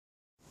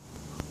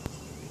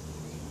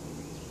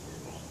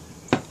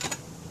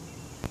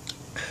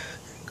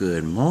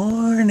Good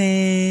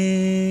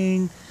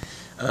morning.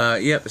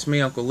 Yep, it's me,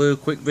 Uncle Lou.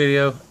 Quick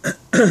video.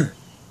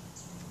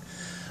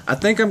 I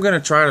think I'm going to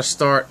try to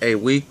start a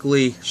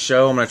weekly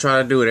show. I'm going to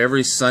try to do it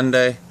every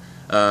Sunday.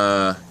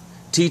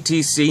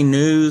 TTC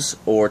News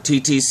or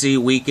TTC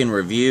Week in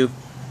Review.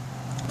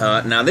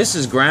 Now, this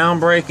is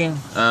groundbreaking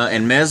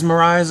and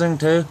mesmerizing,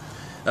 too.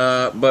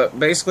 But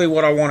basically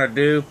what I want to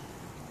do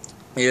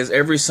is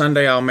every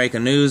Sunday I'll make a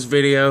news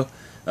video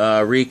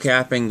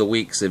recapping the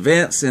week's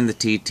events in the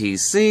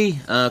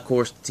TTC. Of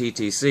course, the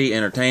TTC,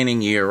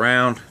 entertaining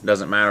year-round.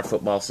 Doesn't matter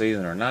football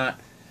season or not.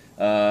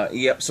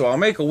 Yep, so I'll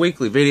make a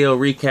weekly video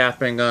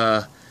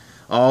recapping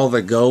all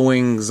the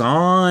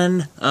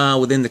goings-on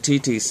within the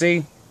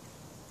TTC.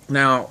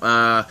 Now,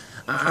 I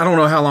don't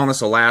know how long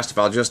this will last, if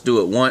I'll just do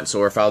it once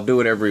or if I'll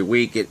do it every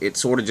week. It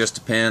sort of just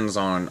depends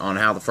on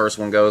how the first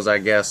one goes, I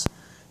guess.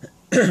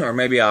 Or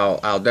maybe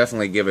I'll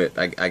definitely give it,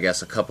 I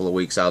guess, a couple of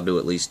weeks. I'll do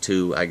at least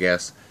 2, I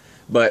guess.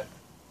 But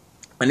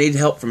I need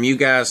help from you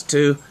guys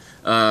too.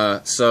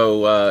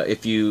 So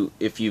if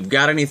you've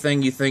got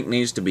anything you think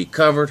needs to be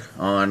covered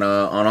on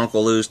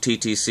Uncle Lou's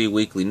TTC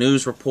Weekly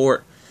News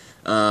Report,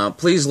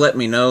 please let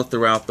me know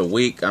throughout the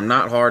week. I'm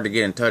not hard to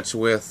get in touch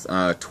with.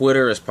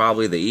 Twitter is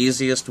probably the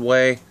easiest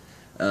way.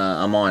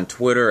 I'm on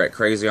Twitter at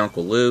Crazy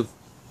Uncle Lou.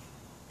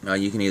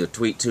 You can either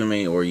tweet to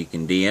me or you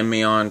can DM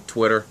me on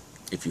Twitter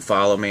if you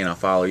follow me and I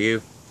follow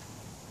you.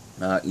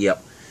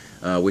 Yep.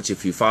 Which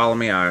if you follow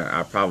me,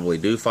 I probably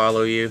do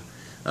follow you.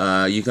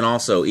 You can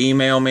also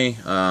email me,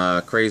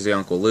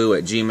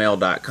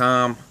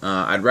 crazyunclelou@gmail.com.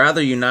 I'd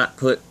rather you not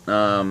put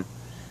the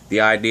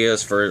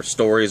ideas for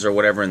stories or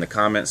whatever in the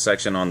comments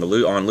section on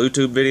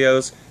YouTube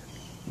videos.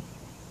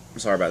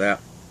 Sorry about that.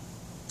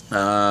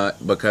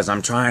 Because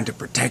I'm trying to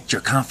protect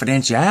your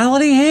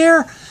confidentiality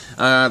here.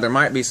 There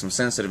might be some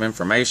sensitive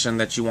information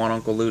that you want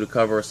Uncle Lou to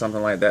cover or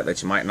something like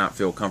that you might not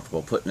feel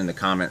comfortable putting in the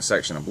comment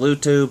section of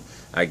BlueTube.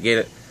 I get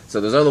it. So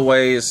there's other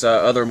ways,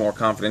 other more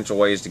confidential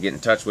ways to get in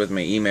touch with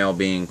me. Email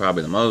being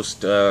probably the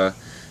most,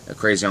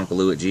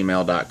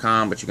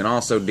 crazyunclelou@gmail.com. But you can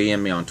also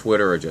DM me on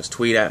Twitter or just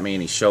tweet at me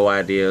any show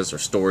ideas or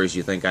stories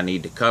you think I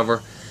need to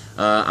cover.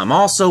 I'm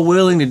also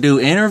willing to do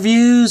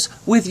interviews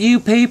with you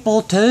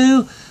people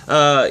too.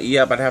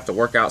 Yeah, but I'd have to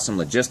work out some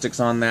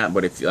logistics on that.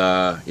 But if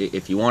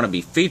you want to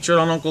be featured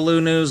on Uncle Lou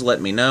News, let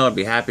me know. I'd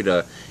be happy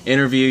to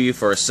interview you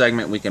for a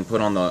segment we can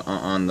put on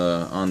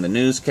the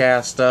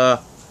newscast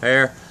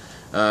here.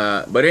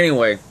 But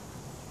anyway,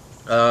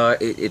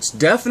 it's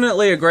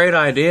definitely a great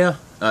idea.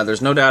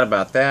 There's no doubt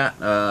about that.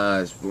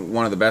 It's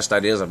one of the best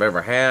ideas I've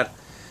ever had.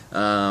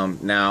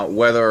 Now,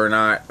 whether or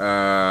not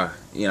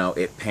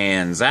it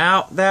pans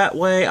out that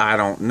way, I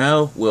don't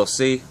know. We'll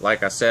see.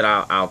 Like I said,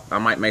 I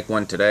might make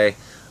one today,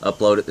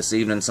 upload it this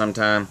evening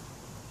sometime,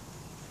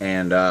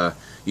 and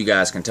you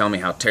guys can tell me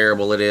how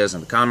terrible it is in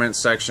the comments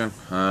section.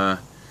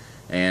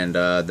 And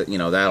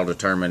that'll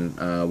determine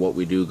what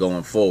we do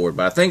going forward.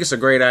 But I think it's a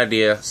great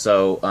idea.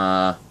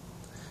 So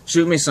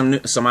shoot me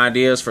some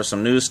ideas for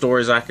some news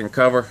stories I can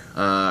cover.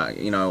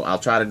 I'll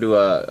try to do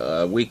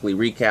a weekly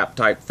recap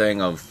type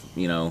thing of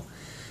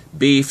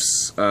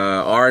beefs,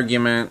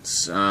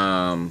 arguments,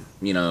 maybe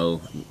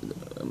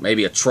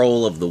a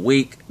troll of the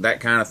week, that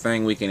kind of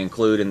thing we can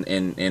include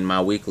in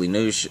my weekly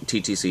news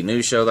TTC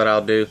news show that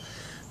I'll do.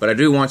 But I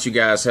do want you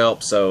guys'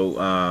 help,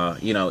 so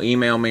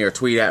email me or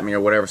tweet at me or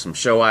whatever some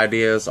show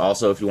ideas.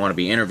 Also, if you want to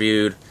be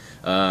interviewed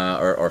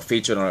or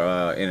featured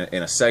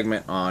in a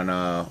segment on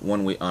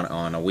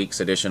on a week's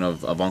edition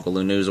of Uncle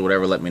Lou News or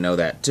whatever, let me know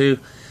that too.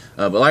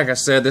 But like I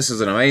said, this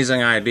is an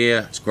amazing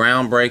idea. It's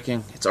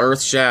groundbreaking. It's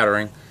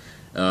earth-shattering.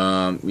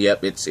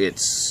 Yep,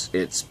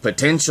 it's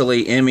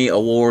potentially Emmy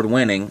Award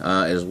winning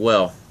as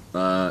well.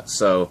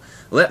 So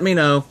let me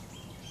know.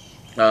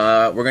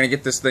 We're going to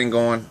get this thing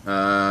going,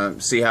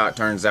 see how it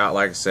turns out,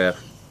 like I said.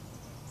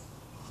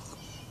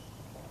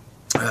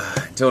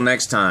 Until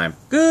next time,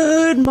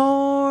 good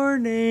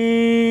morning.